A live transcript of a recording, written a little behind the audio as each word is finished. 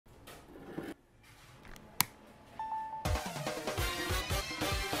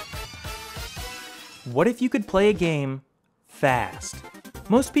What if you could play a game fast?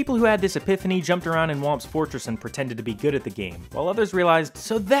 Most people who had this epiphany jumped around in Womp's Fortress and pretended to be good at the game, while others realized,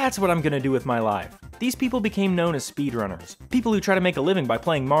 so that's what I'm gonna do with my life. These people became known as speedrunners, people who try to make a living by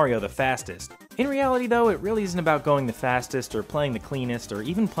playing Mario the fastest. In reality though, it really isn't about going the fastest or playing the cleanest or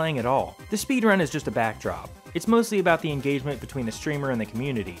even playing at all. The speedrun is just a backdrop. It's mostly about the engagement between the streamer and the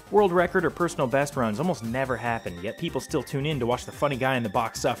community. World record or personal best runs almost never happen, yet people still tune in to watch the funny guy in the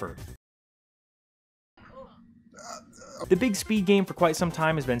box suffer. The big speed game for quite some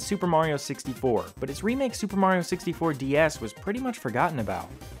time has been Super Mario 64, but its remake Super Mario 64 DS was pretty much forgotten about.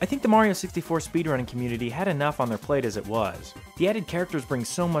 I think the Mario 64 speedrunning community had enough on their plate as it was. The added characters bring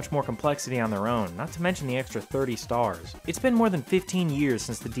so much more complexity on their own, not to mention the extra 30 stars. It's been more than 15 years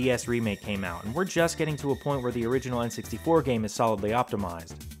since the DS remake came out, and we're just getting to a point where the original N64 game is solidly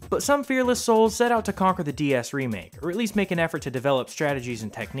optimized. But some fearless souls set out to conquer the DS remake, or at least make an effort to develop strategies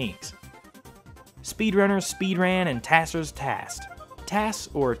and techniques. Speedrunners speedran and Tassers tasked. TAS,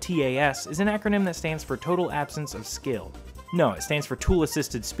 or TAS, is an acronym that stands for Total Absence of Skill. No, it stands for Tool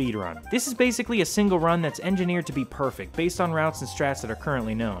Assisted Speedrun. This is basically a single run that's engineered to be perfect based on routes and strats that are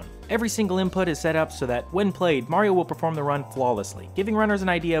currently known. Every single input is set up so that, when played, Mario will perform the run flawlessly, giving runners an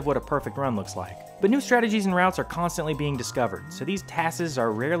idea of what a perfect run looks like. But new strategies and routes are constantly being discovered, so these TASes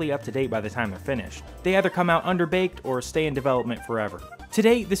are rarely up to date by the time they're finished. They either come out underbaked or stay in development forever.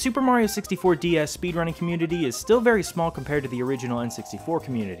 Today, the Super Mario 64 DS speedrunning community is still very small compared to the original N64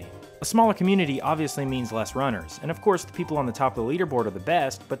 community. A smaller community obviously means less runners, and of course the people on the top of the leaderboard are the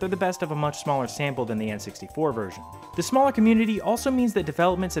best, but they're the best of a much smaller sample than the N64 version. The smaller community also means that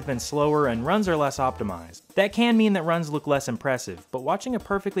developments have been slower and runs are less optimized. That can mean that runs look less impressive, but watching a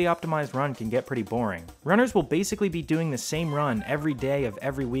perfectly optimized run can get pretty boring. Runners will basically be doing the same run every day of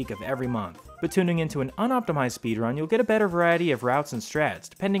every week of every month. But tuning into an unoptimized speedrun, you'll get a better variety of routes and strats,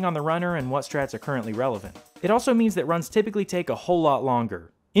 depending on the runner and what strats are currently relevant. It also means that runs typically take a whole lot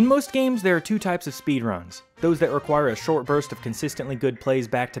longer. In most games, there are two types of speedruns. Those that require a short burst of consistently good plays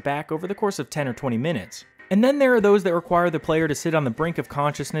back to back over the course of 10 or 20 minutes. And then there are those that require the player to sit on the brink of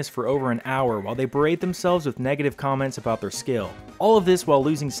consciousness for over an hour while they berate themselves with negative comments about their skill. All of this while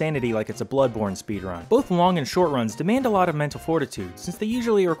losing sanity like it's a Bloodborne speedrun. Both long and short runs demand a lot of mental fortitude, since they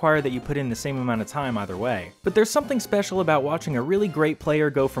usually require that you put in the same amount of time either way. But there's something special about watching a really great player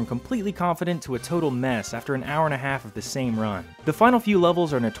go from completely confident to a total mess after an hour and a half of the same run. The final few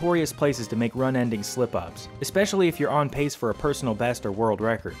levels are notorious places to make run-ending slip-ups, especially if you're on pace for a personal best or world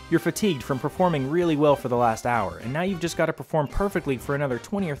record. You're fatigued from performing really well for the last hour, and now you've just got to perform perfectly for another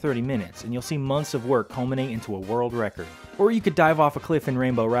 20 or 30 minutes, and you'll see months of work culminate into a world record. Or you could dive off a cliff in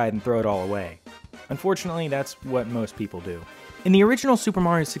Rainbow Ride and throw it all away. Unfortunately, that's what most people do. In the original Super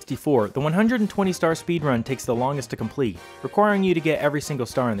Mario 64, the 120-star speedrun takes the longest to complete, requiring you to get every single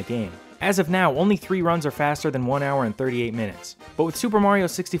star in the game. As of now, only 3 runs are faster than 1 hour and 38 minutes. But with Super Mario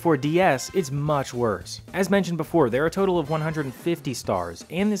 64 DS, it's much worse. As mentioned before, there are a total of 150 stars,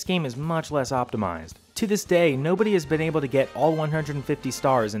 and this game is much less optimized. To this day, nobody has been able to get all 150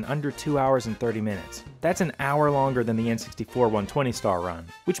 stars in under 2 hours and 30 minutes. That's an hour longer than the N64 120-star run,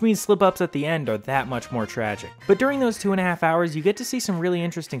 which means slip-ups at the end are that much more tragic. But during those 2.5 hours, you get to see some really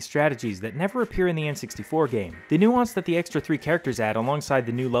interesting strategies that never appear in the N64 game. The nuance that the extra 3 characters add alongside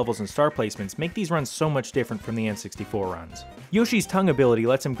the new levels and star placements make these runs so much different from the N64 runs. Yoshi's tongue ability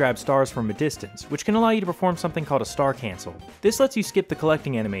lets him grab stars from a distance, which can allow you to perform something called a star cancel. This lets you skip the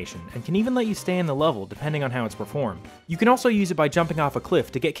collecting animation, and can even let you stay in the level depending on how it's performed. You can also use it by jumping off a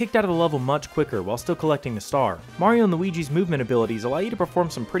cliff to get kicked out of the level much quicker while still collecting the star. Mario and Luigi's movement abilities allow you to perform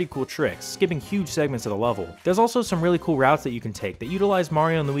some pretty cool tricks, skipping huge segments of the level. There's also some really cool routes that you can take that utilize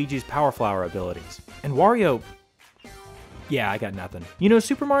Mario and Luigi's Power Flower abilities. And Wario... yeah, I got nothing. You know,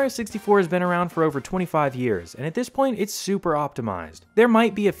 Super Mario 64 has been around for over 25 years, and at this point, it's super optimized. There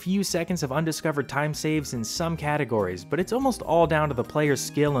might be a few seconds of undiscovered time saves in some categories, but it's almost all down to the player's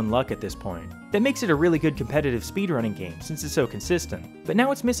skill and luck at this point. That makes it a really good competitive speedrunning game, since it's so consistent. But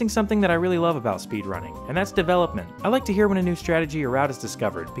now it's missing something that I really love about speedrunning, and that's development. I like to hear when a new strategy or route is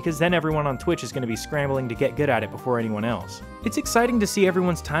discovered, because then everyone on Twitch is going to be scrambling to get good at it before anyone else. It's exciting to see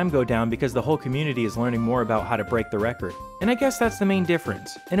everyone's time go down because the whole community is learning more about how to break the record. And I guess that's the main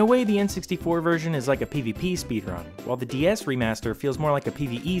difference. In a way, the N64 version is like a PvP speedrun, while the DS remaster feels more like a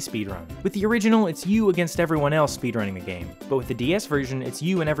PvE speedrun. With the original, it's you against everyone else speedrunning the game, but with the DS version, it's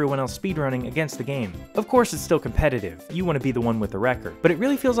you and everyone else speedrunning against the game. Of course, it's still competitive, you want to be the one with the record, but it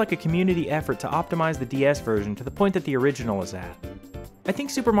really feels like a community effort to optimize the DS version to the point that the original is at. I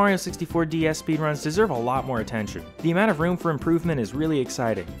think Super Mario 64 DS speedruns deserve a lot more attention. The amount of room for improvement is really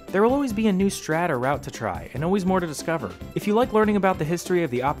exciting. There will always be a new strat or route to try, and always more to discover. If you like learning about the history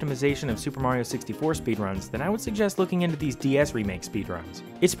of the optimization of Super Mario 64 speedruns, then I would suggest looking into these DS remake speedruns.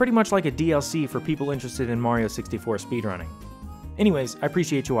 It's pretty much like a DLC for people interested in Mario 64 speedrunning. Anyways, I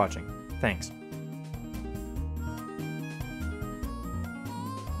appreciate you watching. Thanks.